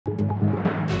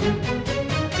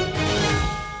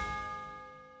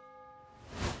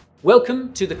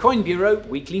Welcome to the Coin Bureau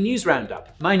Weekly News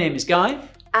Roundup. My name is Guy.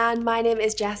 And my name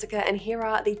is Jessica, and here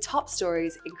are the top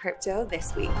stories in crypto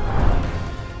this week.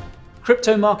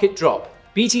 Crypto market drop.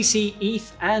 BTC,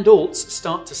 ETH and alts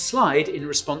start to slide in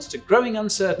response to growing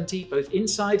uncertainty both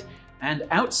inside and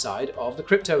outside of the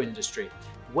crypto industry.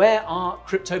 Where are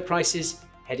crypto prices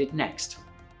headed next?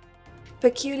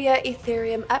 Peculiar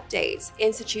Ethereum updates.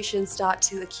 Institutions start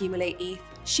to accumulate ETH.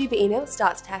 Shiba Inu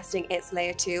starts testing its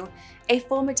layer 2. A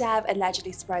former dev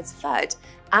allegedly spreads FUD.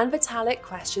 And Vitalik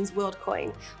questions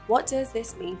Worldcoin. What does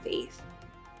this mean for ETH?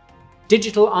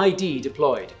 Digital ID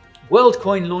deployed.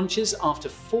 Worldcoin launches after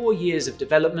 4 years of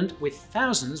development, with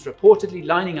thousands reportedly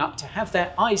lining up to have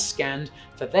their eyes scanned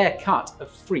for their cut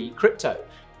of free crypto.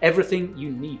 Everything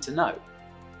you need to know.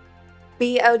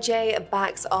 BoJ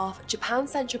Backs Off.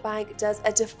 Japan's central bank does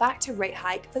a de facto rate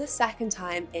hike for the second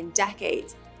time in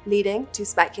decades, leading to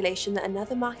speculation that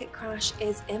another market crash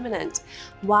is imminent.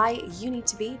 Why you need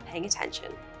to be paying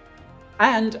attention.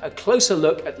 And a closer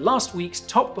look at last week's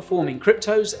top performing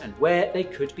cryptos and where they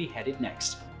could be headed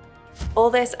next.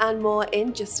 All this and more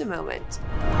in just a moment.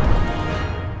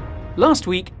 Last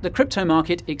week, the crypto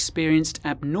market experienced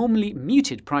abnormally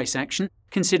muted price action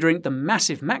considering the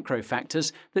massive macro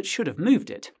factors that should have moved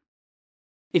it.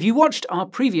 If you watched our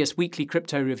previous weekly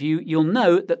crypto review, you'll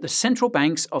know that the central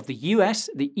banks of the US,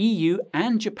 the EU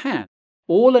and Japan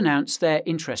all announced their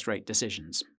interest rate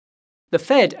decisions. The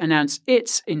Fed announced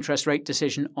its interest rate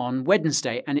decision on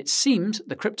Wednesday, and it seems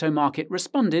the crypto market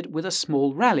responded with a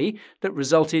small rally that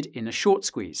resulted in a short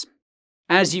squeeze.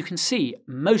 As you can see,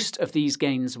 most of these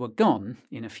gains were gone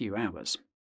in a few hours.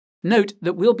 Note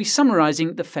that we'll be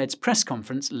summarising the Fed's press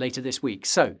conference later this week,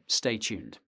 so stay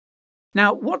tuned.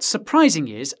 Now, what's surprising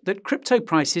is that crypto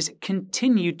prices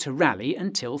continued to rally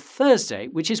until Thursday,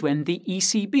 which is when the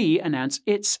ECB announced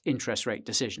its interest rate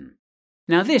decision.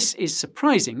 Now, this is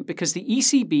surprising because the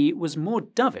ECB was more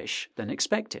dovish than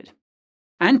expected.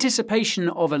 Anticipation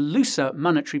of a looser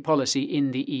monetary policy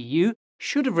in the EU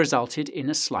should have resulted in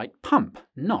a slight pump,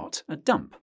 not a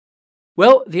dump.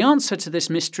 Well, the answer to this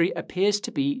mystery appears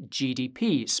to be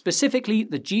GDP, specifically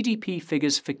the GDP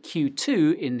figures for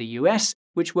Q2 in the US,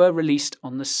 which were released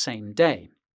on the same day.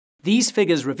 These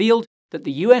figures revealed that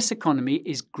the US economy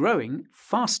is growing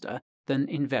faster than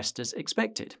investors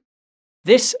expected.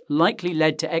 This likely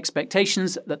led to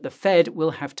expectations that the Fed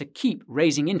will have to keep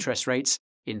raising interest rates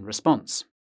in response.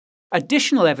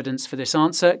 Additional evidence for this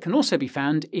answer can also be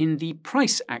found in the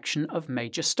price action of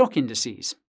major stock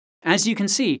indices. As you can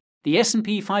see, the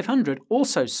S&P 500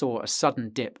 also saw a sudden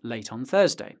dip late on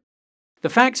Thursday. The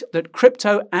fact that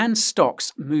crypto and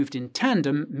stocks moved in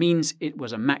tandem means it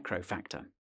was a macro factor.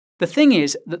 The thing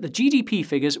is that the GDP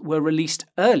figures were released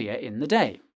earlier in the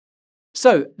day.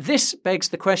 So this begs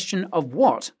the question of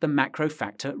what the macro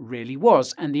factor really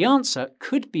was, and the answer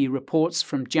could be reports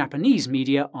from Japanese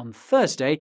media on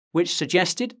Thursday, which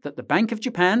suggested that the Bank of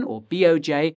Japan, or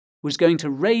BoJ, was going to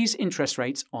raise interest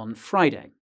rates on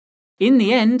Friday. In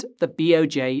the end, the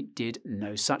BoJ did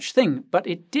no such thing, but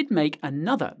it did make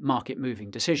another market-moving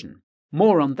decision.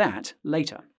 More on that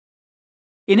later.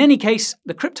 In any case,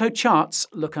 the crypto charts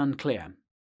look unclear.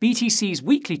 BTC's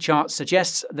weekly chart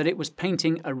suggests that it was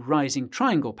painting a rising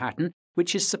triangle pattern,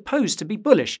 which is supposed to be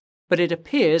bullish, but it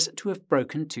appears to have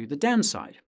broken to the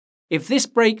downside. If this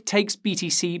break takes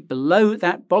BTC below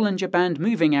that Bollinger Band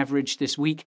moving average this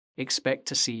week, expect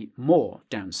to see more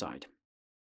downside.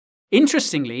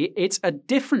 Interestingly, it's a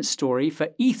different story for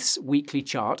ETH's weekly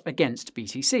chart against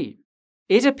BTC.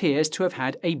 It appears to have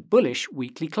had a bullish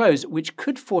weekly close, which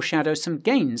could foreshadow some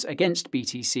gains against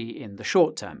BTC in the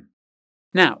short term.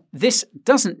 Now, this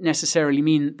doesn't necessarily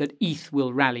mean that ETH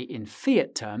will rally in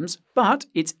fiat terms, but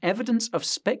it's evidence of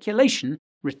speculation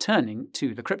returning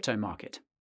to the crypto market.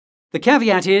 The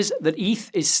caveat is that ETH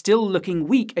is still looking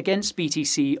weak against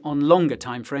BTC on longer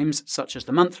timeframes, such as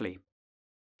the monthly.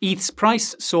 ETH's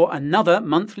price saw another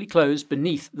monthly close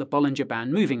beneath the Bollinger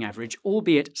Band moving average,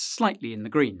 albeit slightly in the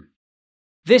green.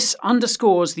 This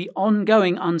underscores the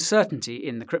ongoing uncertainty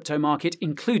in the crypto market,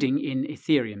 including in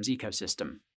Ethereum's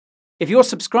ecosystem. If you're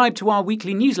subscribed to our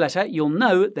weekly newsletter, you'll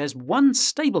know there's one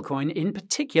stablecoin in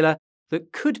particular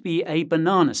that could be a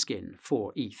banana skin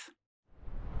for ETH.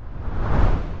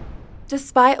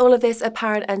 Despite all of this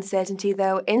apparent uncertainty,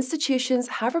 though, institutions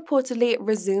have reportedly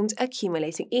resumed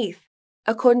accumulating ETH.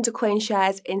 According to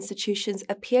CoinShares, institutions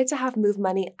appear to have moved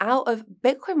money out of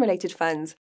Bitcoin-related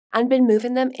funds and been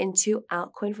moving them into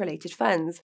altcoin-related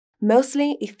funds,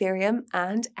 mostly Ethereum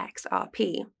and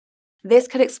XRP. This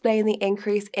could explain the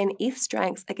increase in ETH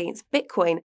strength against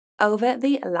Bitcoin over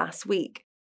the last week.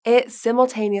 It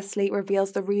simultaneously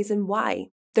reveals the reason why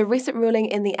the recent ruling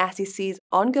in the SEC's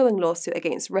ongoing lawsuit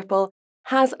against Ripple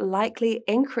has likely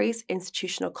increased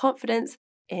institutional confidence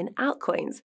in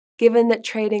altcoins, given that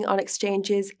trading on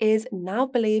exchanges is now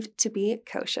believed to be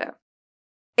kosher.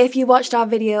 If you watched our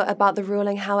video about the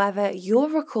ruling, however, you'll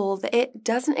recall that it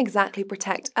doesn't exactly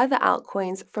protect other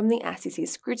altcoins from the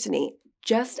SEC's scrutiny,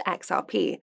 just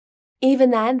XRP.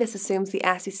 Even then, this assumes the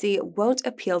SEC won't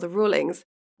appeal the rulings,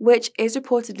 which is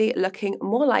reportedly looking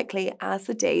more likely as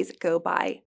the days go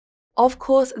by. Of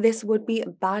course, this would be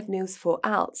bad news for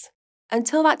alts.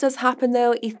 Until that does happen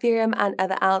though, Ethereum and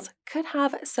other alts could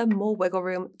have some more wiggle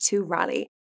room to rally,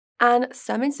 and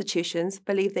some institutions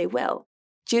believe they will,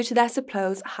 due to their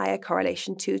supposed higher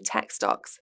correlation to tech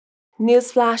stocks.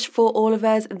 Newsflash for all of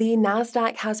us, the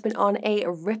Nasdaq has been on a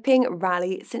ripping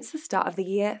rally since the start of the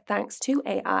year thanks to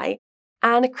AI,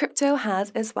 and crypto has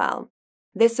as well.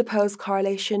 This supposed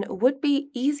correlation would be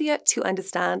easier to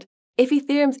understand if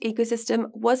Ethereum's ecosystem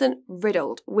wasn't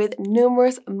riddled with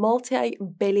numerous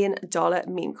multi-billion-dollar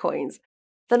meme coins.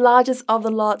 The largest of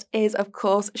the lot is, of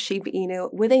course, Shiba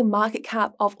Inu, with a market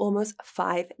cap of almost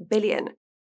 $5 billion.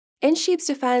 In Shiba's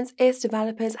defense, its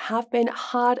developers have been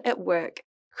hard at work,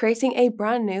 creating a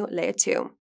brand new Layer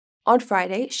 2. On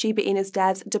Friday, Shiba Inu's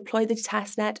devs deployed the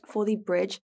testnet for the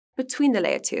bridge between the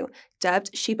Layer 2,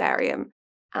 dubbed Shibarium,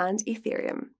 and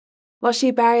Ethereum. While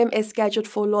Shibarium is scheduled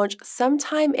for launch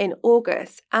sometime in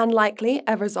August and likely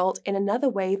a result in another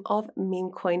wave of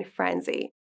meme coin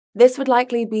frenzy. This would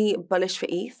likely be bullish for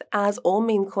ETH, as all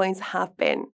meme coins have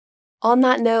been. On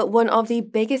that note, one of the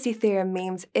biggest Ethereum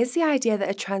memes is the idea that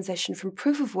a transition from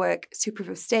proof of work to proof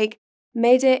of stake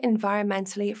made it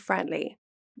environmentally friendly.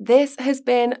 This has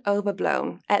been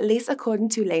overblown, at least according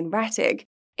to Lane Rettig,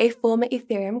 a former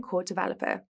Ethereum core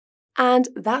developer. And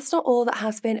that's not all that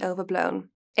has been overblown.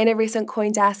 In a recent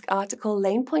CoinDesk article,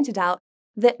 Lane pointed out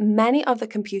that many of the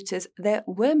computers that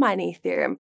were mining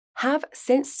Ethereum have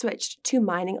since switched to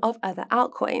mining of other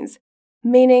altcoins,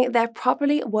 meaning there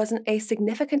probably wasn't a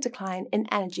significant decline in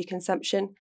energy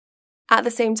consumption. At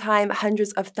the same time,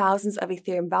 hundreds of thousands of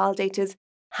Ethereum validators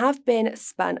have been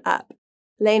spun up.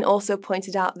 Lane also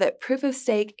pointed out that proof of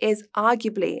stake is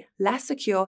arguably less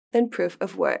secure than proof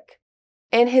of work.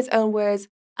 In his own words,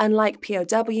 unlike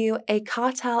POW, a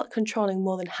cartel controlling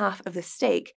more than half of the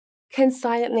stake can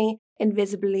silently,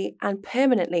 invisibly, and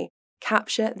permanently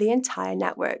capture the entire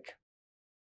network.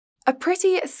 A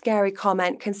pretty scary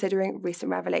comment considering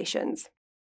recent revelations.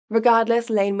 Regardless,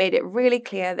 Lane made it really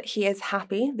clear that he is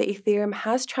happy that Ethereum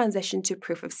has transitioned to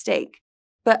proof of stake,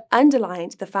 but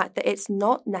underlined the fact that it's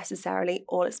not necessarily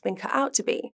all it's been cut out to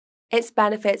be. Its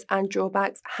benefits and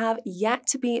drawbacks have yet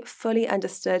to be fully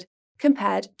understood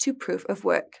compared to proof of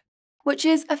work, which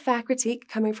is a fair critique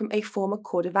coming from a former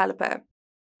core developer.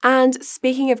 And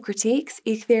speaking of critiques,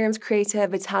 Ethereum's creator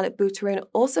Vitalik Buterin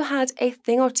also had a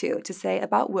thing or two to say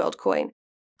about Worldcoin.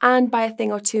 And by a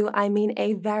thing or two, I mean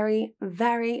a very,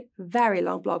 very, very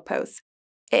long blog post.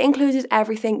 It included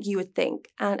everything you would think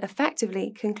and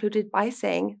effectively concluded by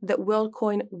saying that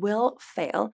Worldcoin will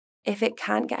fail if it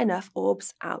can't get enough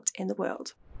orbs out in the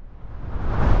world.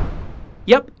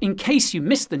 Yep, in case you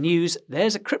missed the news,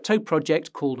 there's a crypto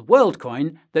project called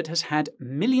Worldcoin that has had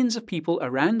millions of people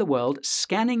around the world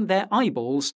scanning their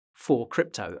eyeballs for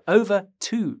crypto, over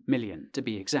 2 million to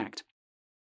be exact.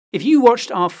 If you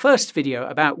watched our first video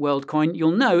about Worldcoin,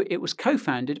 you'll know it was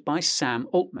co-founded by Sam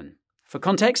Altman. For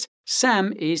context,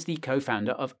 Sam is the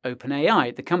co-founder of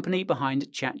OpenAI, the company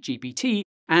behind ChatGPT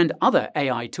and other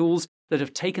AI tools that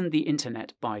have taken the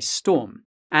internet by storm,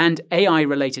 and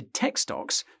AI-related tech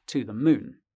stocks to the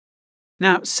moon.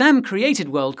 Now, Sam created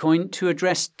Worldcoin to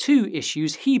address two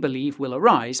issues he believes will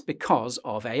arise because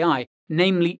of AI,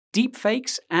 namely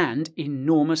deepfakes and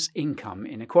enormous income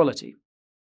inequality.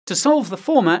 To solve the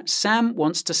former, Sam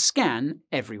wants to scan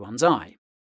everyone's eye.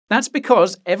 That's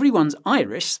because everyone's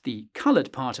iris, the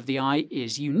coloured part of the eye,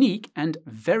 is unique and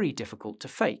very difficult to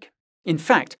fake. In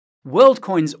fact,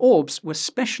 Worldcoin's orbs were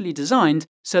specially designed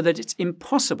so that it's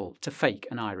impossible to fake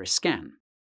an iris scan.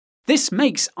 This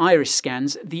makes iris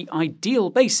scans the ideal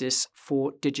basis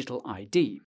for digital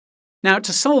ID. Now,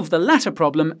 to solve the latter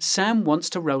problem, Sam wants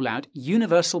to roll out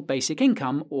Universal Basic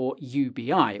Income, or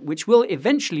UBI, which will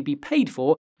eventually be paid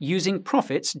for using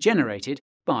profits generated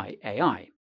by AI.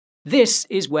 This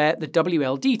is where the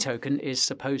WLD token is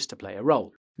supposed to play a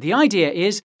role. The idea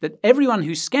is that everyone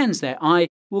who scans their eye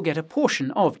will get a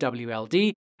portion of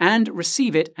WLD and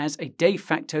receive it as a de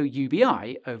facto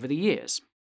UBI over the years.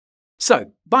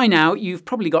 So, by now, you've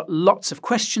probably got lots of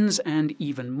questions and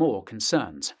even more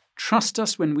concerns. Trust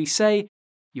us when we say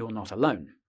you're not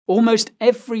alone. Almost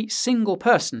every single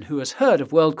person who has heard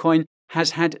of Worldcoin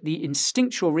has had the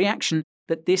instinctual reaction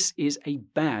that this is a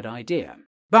bad idea.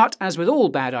 But as with all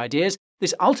bad ideas,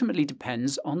 this ultimately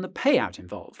depends on the payout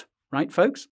involved. Right,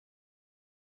 folks?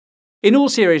 In all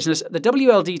seriousness, the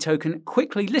WLD token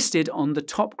quickly listed on the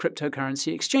top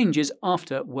cryptocurrency exchanges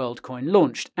after Worldcoin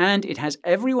launched, and it has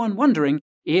everyone wondering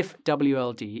if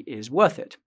WLD is worth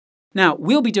it. Now,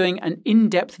 we'll be doing an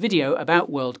in-depth video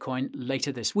about Worldcoin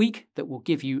later this week that will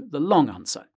give you the long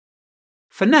answer.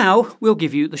 For now, we'll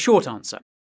give you the short answer.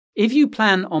 If you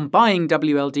plan on buying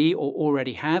WLD or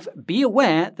already have, be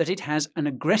aware that it has an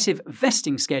aggressive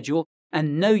vesting schedule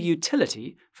and no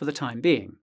utility for the time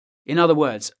being. In other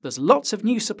words, there's lots of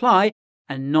new supply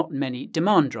and not many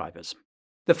demand drivers.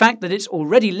 The fact that it's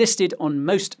already listed on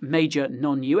most major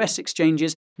non-US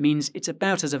exchanges means it's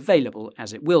about as available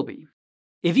as it will be.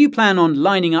 If you plan on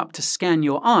lining up to scan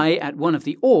your eye at one of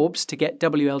the orbs to get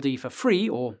WLD for free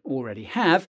or already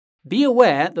have, be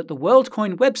aware that the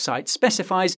Worldcoin website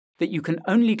specifies that you can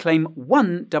only claim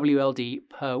one WLD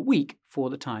per week for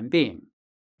the time being.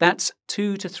 That's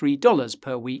 $2 to $3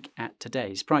 per week at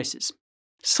today's prices.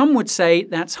 Some would say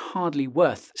that's hardly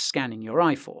worth scanning your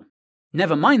eye for.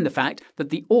 Never mind the fact that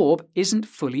the orb isn't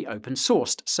fully open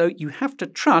sourced, so you have to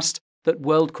trust that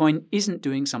Worldcoin isn't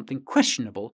doing something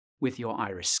questionable with your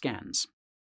iris scans.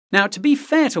 Now, to be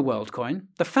fair to Worldcoin,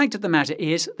 the fact of the matter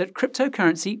is that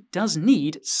cryptocurrency does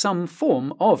need some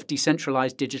form of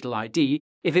decentralized digital ID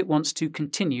if it wants to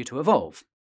continue to evolve.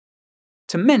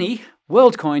 To many,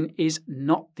 Worldcoin is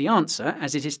not the answer,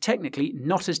 as it is technically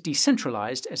not as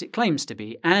decentralized as it claims to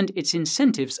be, and its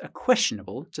incentives are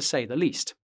questionable, to say the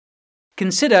least.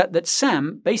 Consider that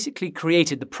Sam basically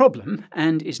created the problem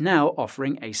and is now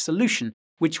offering a solution,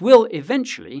 which will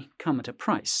eventually come at a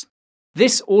price.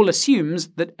 This all assumes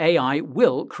that AI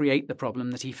will create the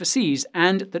problem that he foresees,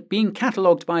 and that being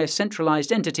catalogued by a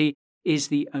centralized entity is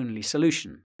the only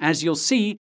solution. As you'll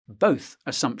see, both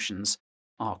assumptions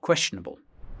are questionable.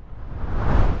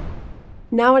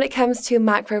 Now, when it comes to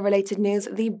macro-related news,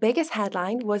 the biggest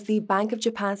headline was the Bank of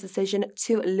Japan's decision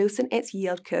to loosen its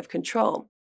yield curve control.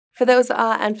 For those that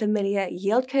are unfamiliar,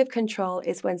 yield curve control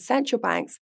is when central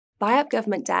banks buy up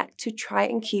government debt to try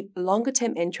and keep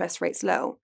longer-term interest rates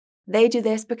low. They do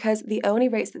this because the only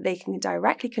rates that they can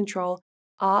directly control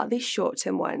are the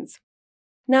short-term ones.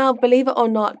 Now, believe it or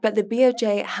not, but the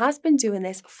BoJ has been doing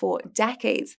this for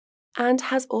decades and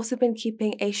has also been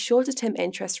keeping a shorter-term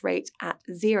interest rate at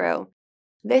zero.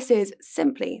 This is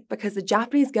simply because the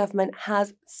Japanese government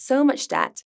has so much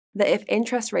debt that if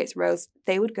interest rates rose,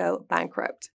 they would go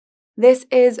bankrupt. This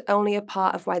is only a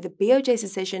part of why the BoJ's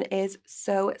decision is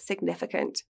so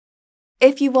significant.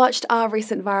 If you watched our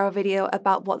recent viral video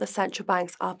about what the central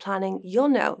banks are planning, you'll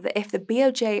know that if the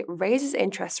BoJ raises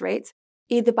interest rates,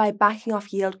 either by backing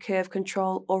off yield curve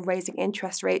control or raising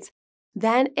interest rates,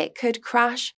 then it could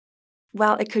crash.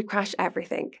 Well, it could crash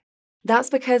everything.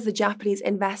 That's because the Japanese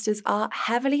investors are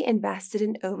heavily invested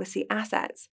in overseas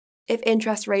assets. If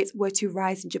interest rates were to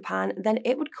rise in Japan, then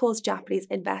it would cause Japanese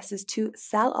investors to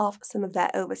sell off some of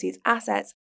their overseas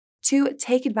assets to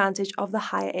take advantage of the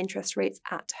higher interest rates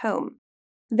at home.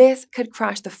 This could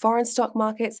crash the foreign stock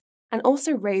markets and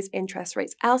also raise interest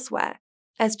rates elsewhere,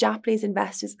 as Japanese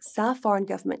investors sell foreign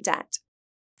government debt.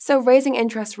 So raising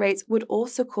interest rates would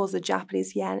also cause the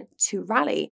Japanese yen to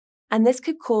rally, and this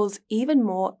could cause even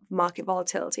more market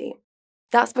volatility.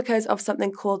 That's because of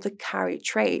something called the carry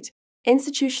trade.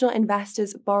 Institutional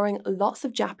investors borrowing lots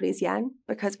of Japanese yen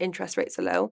because interest rates are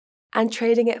low and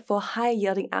trading it for higher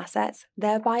yielding assets,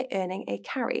 thereby earning a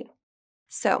carry.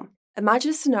 So,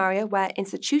 imagine a scenario where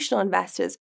institutional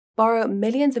investors borrow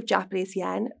millions of Japanese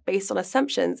yen based on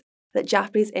assumptions that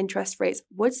Japanese interest rates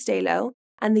would stay low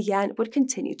and the yen would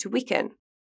continue to weaken.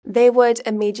 They would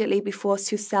immediately be forced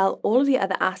to sell all of the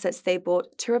other assets they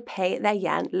bought to repay their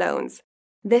yen loans.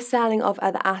 This selling of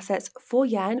other assets for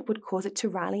yen would cause it to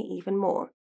rally even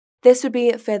more. This would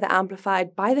be further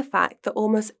amplified by the fact that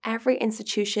almost every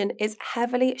institution is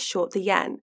heavily short the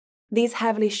yen. These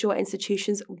heavily short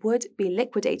institutions would be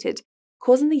liquidated,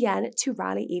 causing the yen to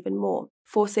rally even more,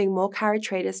 forcing more carry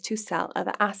traders to sell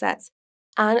other assets,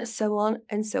 and so on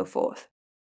and so forth.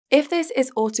 If this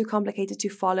is all too complicated to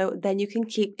follow, then you can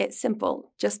keep it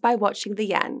simple just by watching the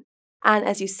yen. And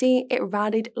as you see, it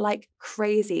rallied like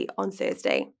crazy on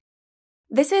Thursday.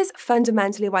 This is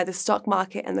fundamentally why the stock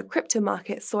market and the crypto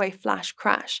market saw a flash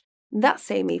crash that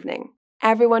same evening.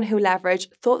 Everyone who leveraged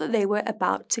thought that they were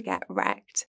about to get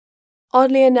wrecked.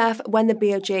 Oddly enough, when the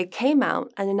BoJ came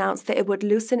out and announced that it would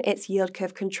loosen its yield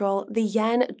curve control, the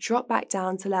yen dropped back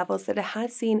down to levels that it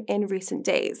had seen in recent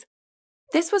days.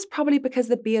 This was probably because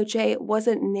the BoJ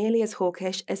wasn't nearly as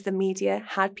hawkish as the media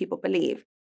had people believe,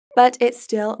 but it's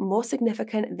still more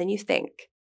significant than you think.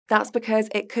 That's because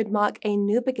it could mark a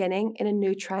new beginning in a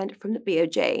new trend from the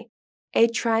BoJ, a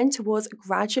trend towards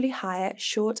gradually higher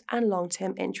short and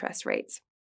long-term interest rates.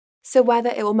 So whether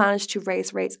it will manage to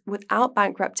raise rates without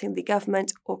bankrupting the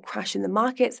government or crashing the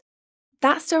markets,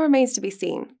 that still remains to be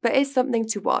seen, but is something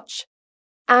to watch.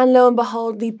 And lo and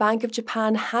behold, the Bank of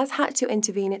Japan has had to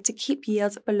intervene to keep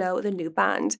yields below the new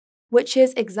band, which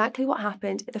is exactly what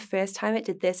happened the first time it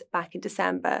did this back in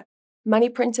December. Money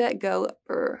printer go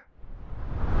brr.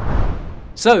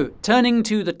 So, turning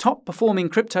to the top performing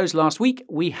cryptos last week,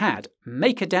 we had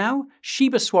MakerDAO,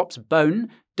 Shiba Swap's Bone,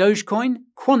 Dogecoin,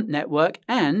 Quant Network,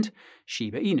 and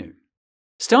Shiba Inu.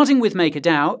 Starting with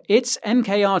MakerDAO, its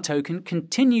MKR token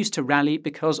continues to rally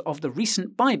because of the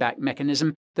recent buyback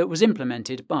mechanism that was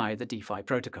implemented by the DeFi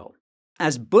protocol.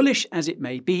 As bullish as it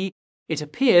may be, it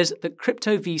appears that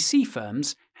crypto VC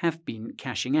firms have been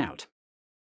cashing out.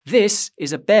 This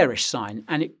is a bearish sign,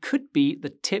 and it could be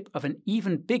the tip of an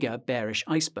even bigger bearish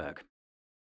iceberg.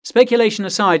 Speculation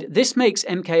aside, this makes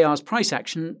MKR's price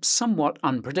action somewhat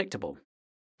unpredictable.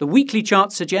 The weekly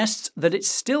chart suggests that it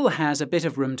still has a bit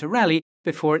of room to rally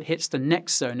before it hits the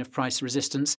next zone of price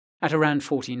resistance at around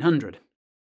 1400.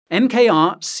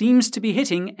 MKR seems to be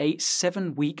hitting a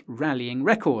 7-week rallying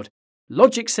record.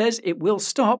 Logic says it will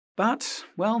stop, but,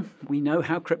 well, we know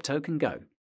how crypto can go.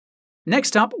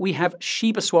 Next up, we have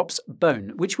Shiba Swap's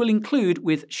Bone, which will include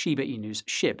with Shiba Inu's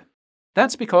SHIB.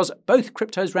 That's because both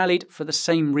cryptos rallied for the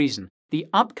same reason, the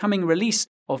upcoming release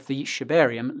of the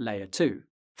Shibarium Layer 2.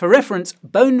 For reference,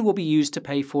 Bone will be used to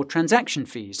pay for transaction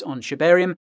fees on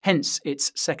Shibarium, hence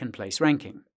its second-place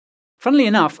ranking. Funnily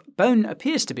enough, Bone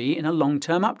appears to be in a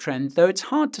long-term uptrend, though it's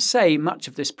hard to say much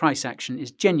of this price action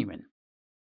is genuine.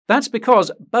 That's because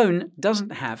Bone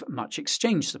doesn't have much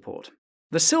exchange support.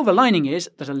 The silver lining is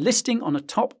that a listing on a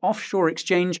top offshore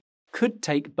exchange could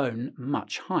take Bone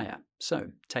much higher,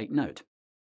 so take note.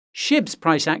 SHIB's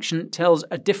price action tells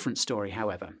a different story,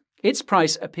 however. Its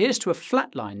price appears to have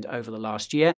flatlined over the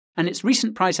last year, and its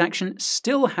recent price action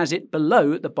still has it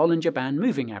below the Bollinger Band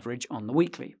moving average on the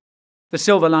weekly. The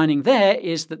silver lining there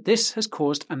is that this has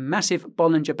caused a massive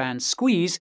Bollinger Band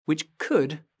squeeze, which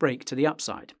could break to the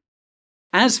upside.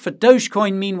 As for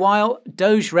Dogecoin, meanwhile,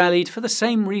 Doge rallied for the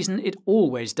same reason it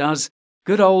always does,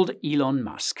 good old Elon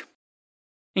Musk.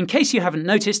 In case you haven't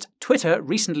noticed, Twitter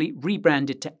recently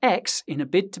rebranded to X in a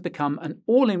bid to become an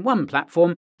all-in-one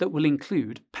platform that will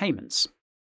include payments.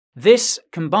 This,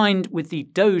 combined with the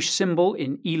Doge symbol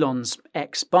in Elon's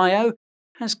X bio,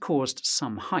 has caused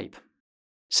some hype.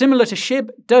 Similar to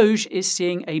SHIB, Doge is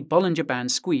seeing a Bollinger Band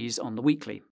squeeze on the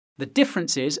weekly. The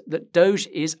difference is that Doge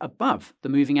is above the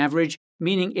moving average,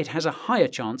 meaning it has a higher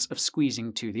chance of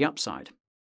squeezing to the upside.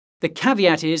 The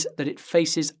caveat is that it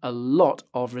faces a lot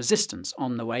of resistance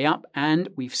on the way up, and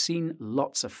we've seen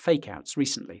lots of fake-outs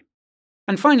recently.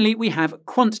 And finally, we have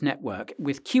Quant Network,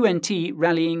 with QNT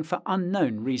rallying for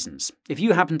unknown reasons. If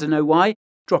you happen to know why,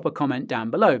 drop a comment down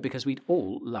below, because we'd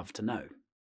all love to know.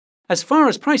 As far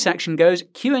as price action goes,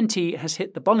 QNT has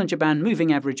hit the Bollinger Band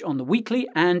moving average on the weekly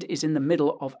and is in the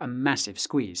middle of a massive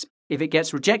squeeze. If it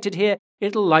gets rejected here,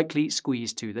 it'll likely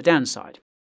squeeze to the downside.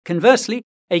 Conversely,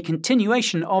 a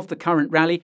continuation of the current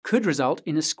rally could result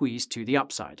in a squeeze to the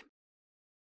upside.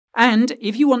 And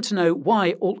if you want to know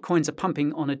why altcoins are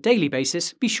pumping on a daily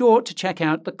basis, be sure to check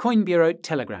out the Coin Bureau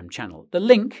Telegram channel. The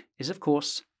link is, of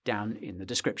course, down in the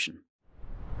description.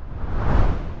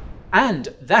 And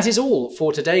that is all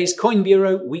for today's Coin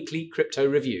Bureau Weekly Crypto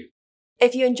Review.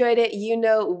 If you enjoyed it, you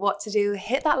know what to do.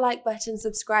 Hit that like button,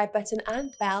 subscribe button,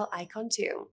 and bell icon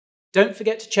too. Don't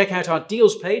forget to check out our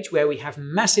deals page where we have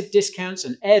massive discounts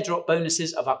and airdrop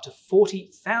bonuses of up to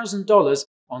 $40,000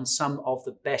 on some of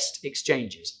the best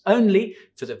exchanges, only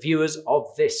for the viewers of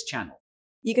this channel.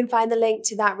 You can find the link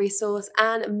to that resource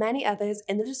and many others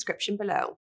in the description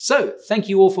below. So, thank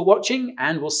you all for watching,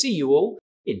 and we'll see you all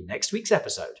in next week's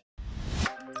episode.